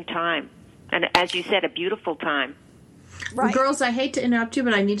exciting time. And as you said, a beautiful time. Right. Girls, I hate to interrupt you,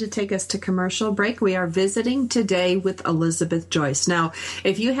 but I need to take us to commercial break. We are visiting today with Elizabeth Joyce. Now,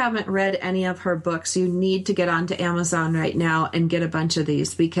 if you haven't read any of her books, you need to get onto Amazon right now and get a bunch of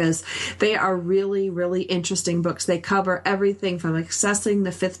these because they are really, really interesting books. They cover everything from accessing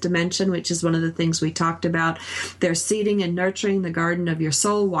the fifth dimension, which is one of the things we talked about. There's seeding and nurturing the garden of your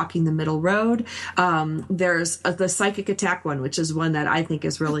soul, walking the middle road. There's the psychic attack one, which is one that I think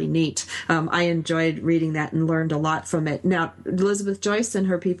is really neat. I enjoyed reading that and learned a lot from it. Now, Elizabeth Joyce and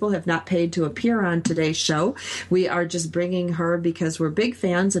her people have not paid to appear on today's show. We are just bringing her because we're big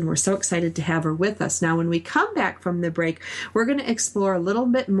fans and we're so excited to have her with us. Now, when we come back from the break, we're going to explore a little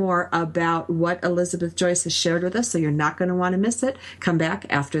bit more about what Elizabeth Joyce has shared with us, so you're not going to want to miss it. Come back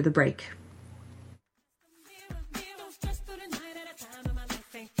after the break.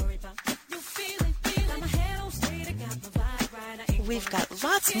 We've got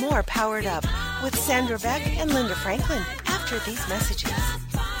lots more Powered Up with Sandra Beck and Linda Franklin after these messages.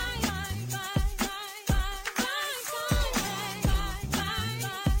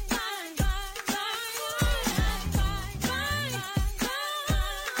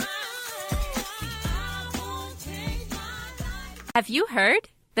 Have you heard?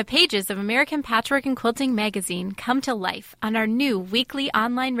 The pages of American Patchwork and Quilting magazine come to life on our new weekly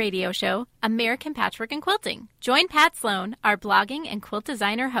online radio show, American Patchwork and Quilting. Join Pat Sloan, our blogging and quilt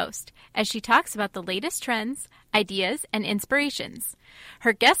designer host, as she talks about the latest trends, ideas, and inspirations.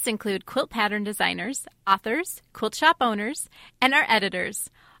 Her guests include quilt pattern designers, authors, quilt shop owners, and our editors,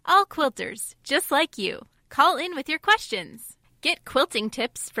 all quilters, just like you. Call in with your questions. Get quilting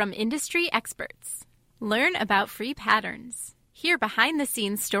tips from industry experts. Learn about free patterns. Hear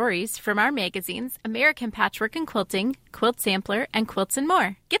behind-the-scenes stories from our magazines, American Patchwork and Quilting, Quilt Sampler, and Quilts and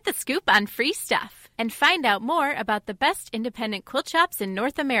More. Get the scoop on free stuff and find out more about the best independent quilt shops in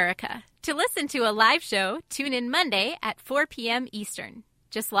North America. To listen to a live show, tune in Monday at 4 p.m. Eastern.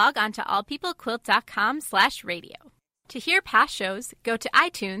 Just log on to allpeoplequilt.com/radio. To hear past shows, go to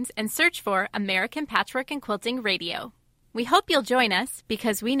iTunes and search for American Patchwork and Quilting Radio. We hope you'll join us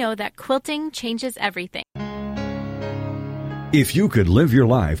because we know that quilting changes everything. If you could live your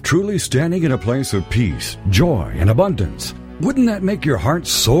life truly standing in a place of peace, joy, and abundance, wouldn't that make your heart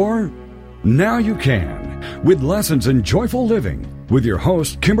soar? Now you can, with Lessons in Joyful Living, with your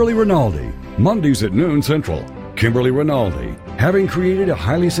host, Kimberly Rinaldi, Mondays at noon Central. Kimberly Rinaldi, having created a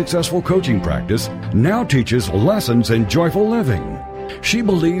highly successful coaching practice, now teaches Lessons in Joyful Living. She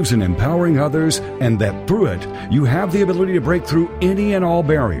believes in empowering others and that through it, you have the ability to break through any and all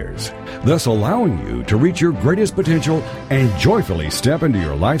barriers, thus allowing you to reach your greatest potential and joyfully step into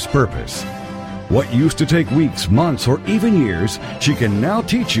your life's purpose. What used to take weeks, months, or even years, she can now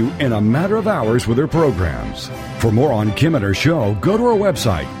teach you in a matter of hours with her programs. For more on Kim and her show, go to her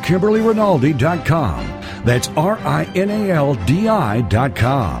website, KimberlyRinaldi.com. That's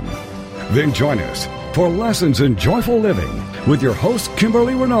RINALDI.com. Then join us for Lessons in Joyful Living with your host,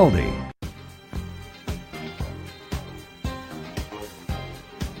 Kimberly Rinaldi.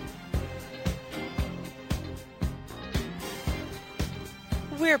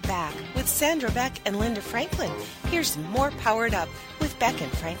 We're back with Sandra Beck and Linda Franklin. Here's more Powered Up with Beck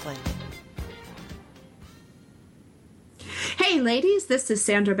and Franklin. Hey ladies, this is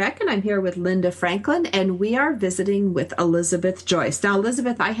Sandra Beck and I'm here with Linda Franklin and we are visiting with Elizabeth Joyce. Now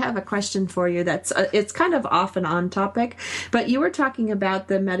Elizabeth, I have a question for you that's it's kind of off and on topic, but you were talking about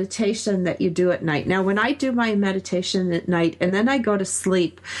the meditation that you do at night. Now when I do my meditation at night and then I go to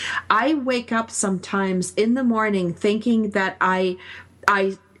sleep, I wake up sometimes in the morning thinking that I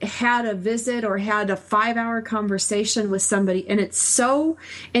had a visit or had a 5-hour conversation with somebody, and it's so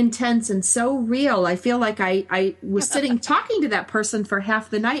intense and so real. I feel like I was sitting talking to that person for half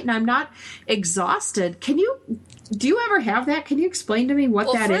the night and I'm not exhausted. Do you ever have that? Can you explain to me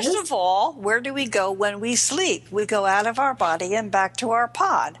what that is? First of all, where do we go when we sleep? We go out of our body and back to our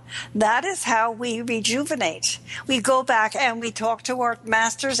pod. That is how we rejuvenate. We go back and we talk to our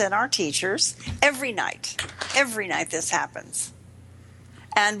masters and our teachers every night. Every night this happens.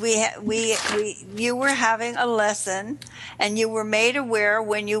 And you were having a lesson, and you were made aware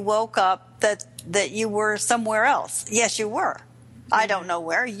when you woke up that you were somewhere else. Yes, you were. I don't know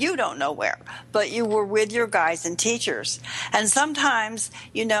where. You don't know where. But you were with your guides and teachers. And sometimes,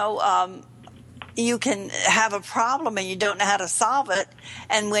 you can have a problem and you don't know how to solve it.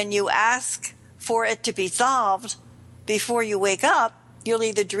 And when you ask for it to be solved before you wake up, you'll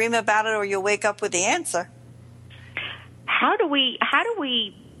either dream about it or you'll wake up with the answer. How do we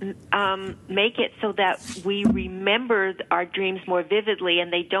make it so that we remember our dreams more vividly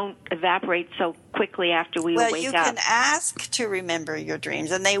and they don't evaporate so quickly after we wake up? Well, you can ask to remember your dreams,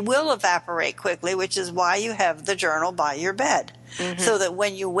 and they will evaporate quickly, which is why you have the journal by your bed. Mm-hmm. So that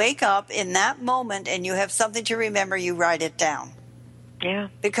when you wake up in that moment and you have something to remember, you write it down. Yeah.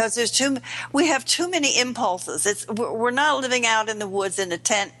 Because we have too many impulses. We're not living out in the woods in a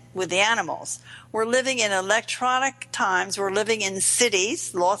tent with the animals. We're living in electronic times. We're living in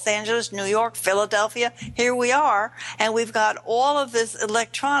cities, Los Angeles, New York, Philadelphia. Here we are, and we've got all of this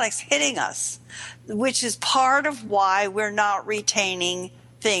electronics hitting us, which is part of why we're not retaining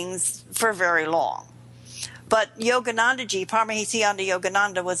things for very long. But Yoganandaji, Paramahansa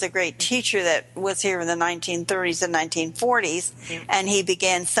Yogananda, was a great teacher that was here in the 1930s and 1940s, and he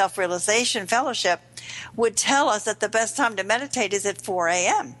began Self-Realization Fellowship, would tell us that the best time to meditate is at 4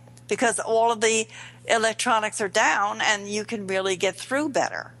 a.m. because all of the electronics are down and you can really get through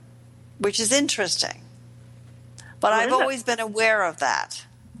better, which is interesting. But I've always been aware of that.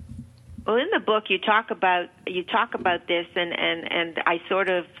 Well, in the book you talk about this, and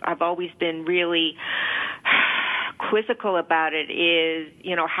I've always been really quizzical about it. Is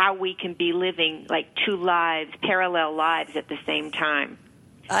how we can be living like two lives, parallel lives at the same time.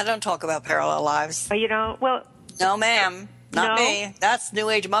 I don't talk about parallel lives. But well, no, ma'am, not me. That's New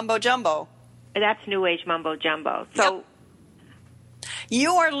Age mumbo jumbo. That's New Age mumbo jumbo. So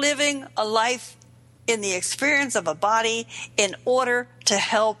you are living a life in the experience of a body in order to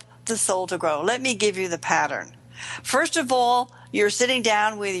help the soul to grow. Let me give you the pattern. First of all, you're sitting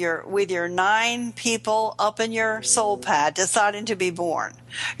down with your 9 people up in your soul pad deciding to be born.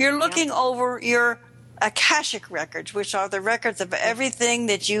 You're looking over your Akashic records, which are the records of everything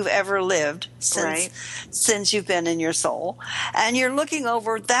that you've ever lived since you've been in your soul. And you're looking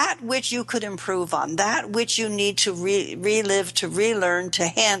over that which you could improve on, that which you need to relive, to relearn, to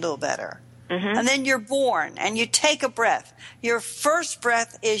handle better. Mm-hmm. And then you're born and you take a breath. Your first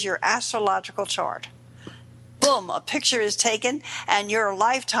breath is your astrological chart. Boom, a picture is taken and your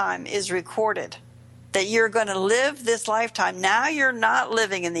lifetime is recorded. That you're going to live this lifetime. Now you're not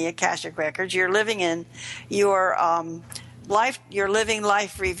living in the Akashic records. You're living in your life. You're living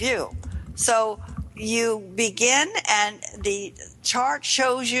life review. So you begin, and the chart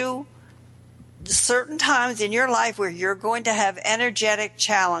shows you certain times in your life where you're going to have energetic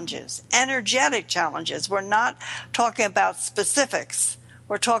challenges. Energetic challenges. We're not talking about specifics.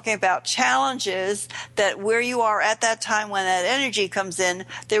 We're talking about challenges that where you are at that time when that energy comes in,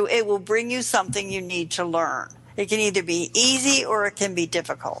 it will bring you something you need to learn. It can either be easy or it can be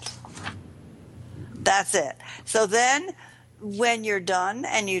difficult. That's it. So then when you're done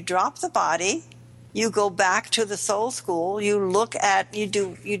and you drop the body, you go back to the soul school, you look at, you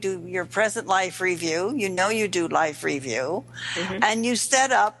do your present life review, you do life review, and you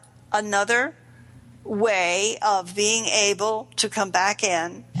set up another way of being able to come back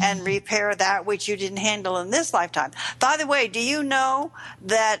in and repair that which you didn't handle in this lifetime. By the way, do you know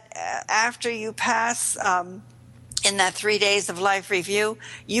that after you pass in that 3 days of life review,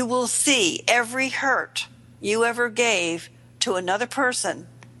 you will see every hurt you ever gave to another person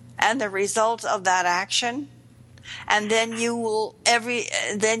and the result of that action, and then you will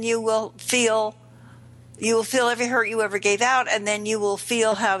feel every hurt you ever gave out, and then you will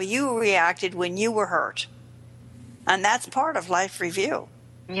feel how you reacted when you were hurt. And that's part of life review.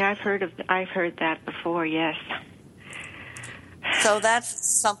 Yeah, I've heard that before, yes. So that's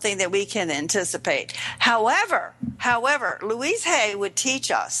something that we can anticipate. However, Louise Hay would teach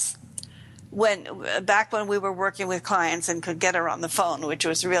us back when we were working with clients and could get her on the phone, which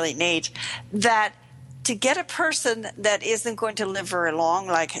was really neat, that to get a person that isn't going to live very long,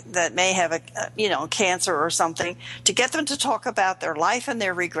 like that may have a cancer or something, to get them to talk about their life and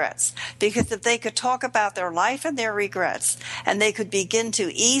their regrets. Because if they could talk about their life and their regrets, and they could begin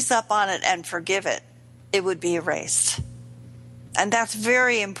to ease up on it and forgive it, it would be erased. And that's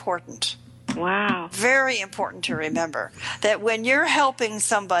very important. Wow. Very important to remember that when you're helping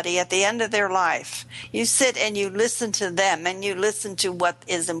somebody at the end of their life, you sit and you listen to them, and you listen to what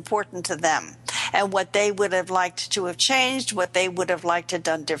is important to them and what they would have liked to have changed, what they would have liked to have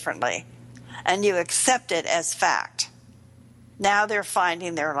done differently. And you accept it as fact. Now they're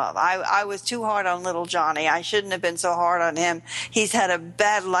finding their love. I was too hard on little Johnny. I shouldn't have been so hard on him. He's had a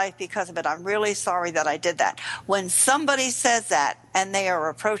bad life because of it. I'm really sorry that I did that. When somebody says that and they are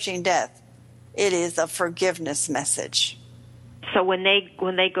approaching death, it is a forgiveness message. So when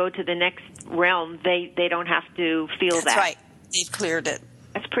they go to the next realm, they don't have to feel that. That's right. They've cleared it.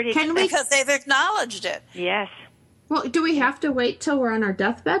 That's pretty. Because they've acknowledged it. Yes. Well, do we have to wait till we're on our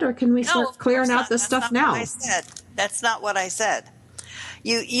deathbed, or can we start clearing out the stuff now? That's not what I said.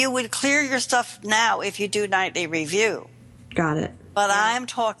 You would clear your stuff now if you do nightly review. Got it. But I'm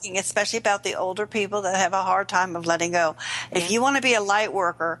talking especially about the older people that have a hard time of letting go. If you want to be a light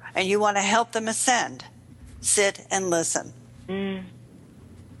worker and you want to help them ascend, sit and listen.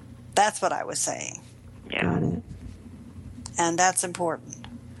 That's what I was saying. Yeah. Got it. And that's important.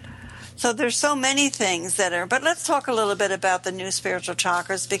 So there's so many things that are, but let's talk a little bit about the new spiritual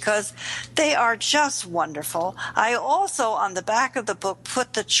chakras, because they are just wonderful. I also, on the back of the book,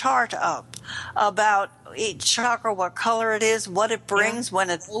 put the chart up about each chakra, what color it is, what it brings when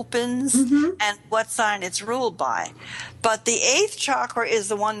it opens, and what sign it's ruled by. But the 8th chakra is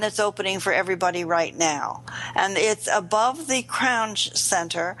the one that's opening for everybody right now. And it's above the crown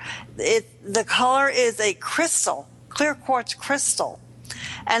center. The color is a crystal, clear quartz crystal.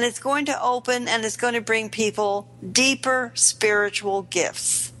 And it's going to open, and it's going to bring people deeper spiritual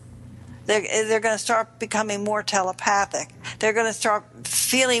gifts. They're going to start becoming more telepathic. They're going to start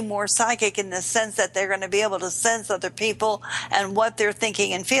feeling more psychic in the sense that they're going to be able to sense other people and what they're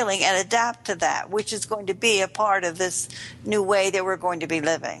thinking and feeling and adapt to that, which is going to be a part of this new way that we're going to be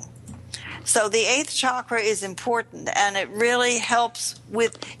living. So the 8th chakra is important, and it really helps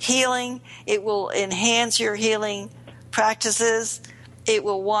with healing. It will enhance your healing practices. It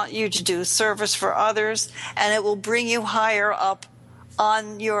will want you to do service for others, and it will bring you higher up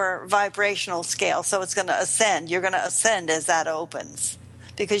on your vibrational scale. So it's going to ascend. You're going to ascend as that opens,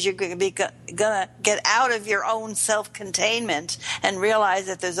 because you're going to get out of your own self-containment and realize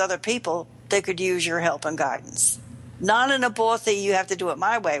that there's other people that could use your help and guidance. Not in a bossy, you have to do it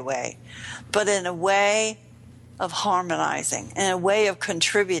my way, but in a way of harmonizing, in a way of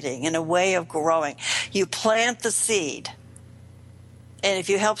contributing, in a way of growing. You plant the seed. And if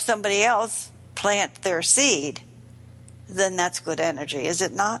you help somebody else plant their seed, then that's good energy, is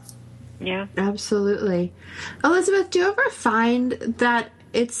it not? Yeah. Absolutely. Elizabeth, do you ever find that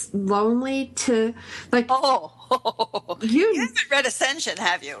it's lonely to, like... You haven't read Ascension,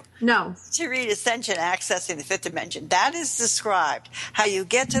 have you? No. To read Ascension, Accessing the 5th Dimension, that is described. How you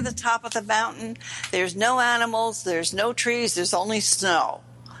get to the top of the mountain, there's no animals, there's no trees, there's only snow.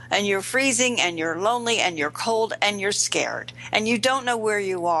 And you're freezing, and you're lonely, and you're cold, and you're scared. And you don't know where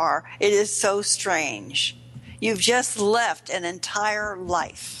you are. It is so strange. You've just left an entire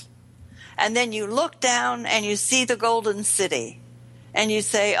life. And then you look down, and you see the Golden City. And you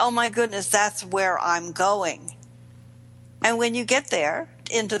say, oh my goodness, that's where I'm going. And when you get there,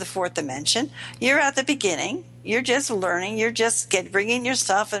 into the 4th dimension, you're at the beginning. You're just learning. You're just bringing your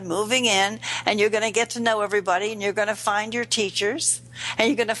stuff and moving in, and you're going to get to know everybody, and you're going to find your teachers, and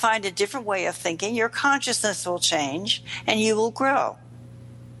you're going to find a different way of thinking. Your consciousness will change, and you will grow.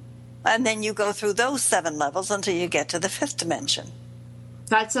 And then you go through those 7 levels until you get to the 5th dimension.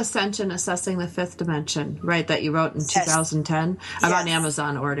 That's Ascension Assessing the Fifth Dimension, right, that you wrote in 2010. I'm on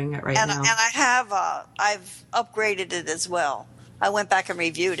Amazon ordering it now. And I have, I've upgraded it as well. I went back and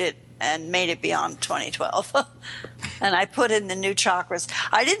reviewed it and made it beyond 2012. And I put in the new chakras.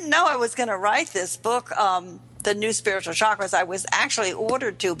 I didn't know I was going to write this book, The New Spiritual Chakras. I was actually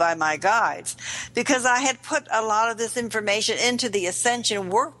ordered to by my guides because I had put a lot of this information into the Ascension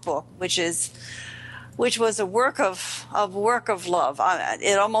workbook, which was a work of love.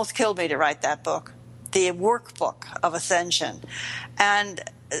 It almost killed me to write that book, the workbook of Ascension. And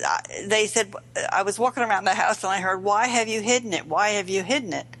they said, I was walking around the house and I heard, "Why have you hidden it? Why have you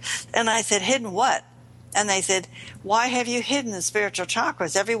hidden it?" And I said, "Hidden what?" And they said, "Why have you hidden the spiritual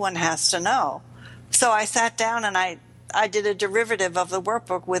chakras? Everyone has to know." So I sat down and I did a derivative of the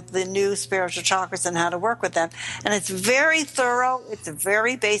workbook with the new spiritual chakras and how to work with them. And it's very thorough, it's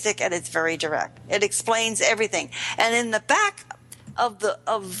very basic, and it's very direct. It explains everything. And in the back of the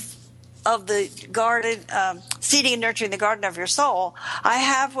garden, Seeding and Nurturing the Garden of Your Soul, I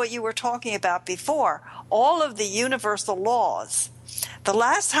have what you were talking about before, all of the universal laws. The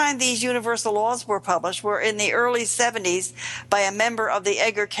last time these universal laws were published were in the early 70s by a member of the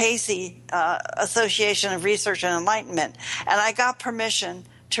Edgar Cayce Association of Research and Enlightenment. And I got permission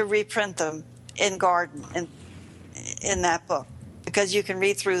to reprint them in Garden in that book, because you can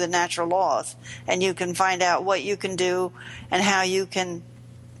read through the natural laws and you can find out what you can do and how you can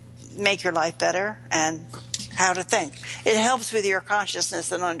make your life better and how to think. It helps with your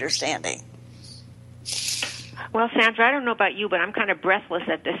consciousness and understanding. Well, Sandra, I don't know about you, but I'm kind of breathless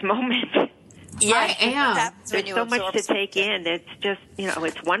at this moment. Yeah, I am. There's so much to take in. It's just,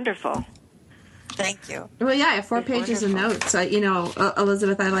 it's wonderful. Thank you. Well, yeah, I have 4 pages of notes.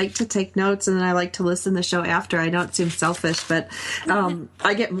 Elizabeth, I like to take notes, and then I like to listen to the show after. I know it seems selfish, but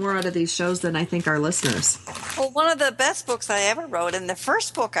I get more out of these shows than I think our listeners. Well, one of the best books I ever wrote, and the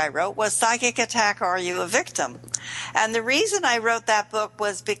first book I wrote, was Psychic Attack, Are You a Victim? And the reason I wrote that book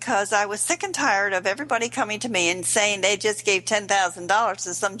was because I was sick and tired of everybody coming to me and saying they just gave $10,000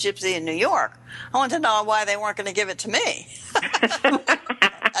 to some gypsy in New York. I wanted to know why they weren't going to give it to me.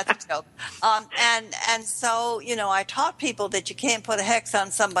 That's a joke. And so, I taught people that you can't put a hex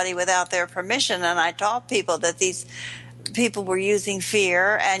on somebody without their permission. And I taught people that these people were using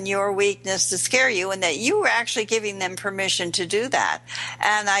fear and your weakness to scare you, and that you were actually giving them permission to do that.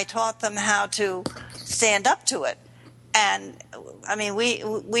 And I taught them how to stand up to it. And I mean,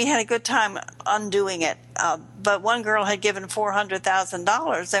 we had a good time undoing it. But one girl had given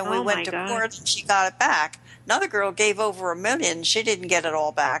 $400,000, and we went to court, and she got it back. Another girl gave over $1 million. She didn't get it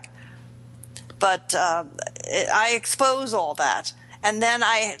all back. But I expose all that. And then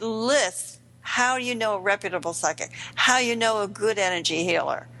I list how you know a reputable psychic, how you know a good energy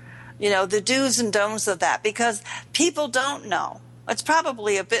healer, the do's and don'ts of that, because people don't know. It's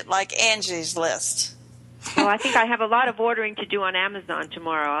probably a bit like Angie's List. Well, I think I have a lot of ordering to do on Amazon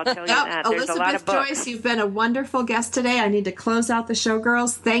tomorrow. I'll tell you that. There's Elizabeth a lot of books. Joyce, you've been a wonderful guest today. I need to close out the show,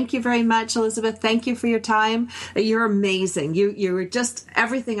 girls. Thank you very much, Elizabeth. Thank you for your time. You're amazing. You were just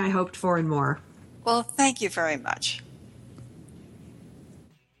everything I hoped for and more. Well, thank you very much.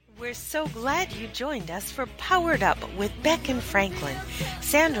 We're so glad you joined us for Powered Up with Beck and Franklin.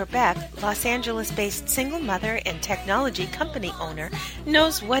 Sandra Beck, Los Angeles-based single mother and technology company owner,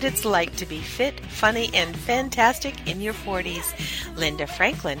 knows what it's like to be fit, funny, and fantastic in your 40s. Linda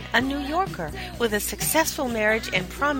Franklin, a New Yorker with a successful marriage and promise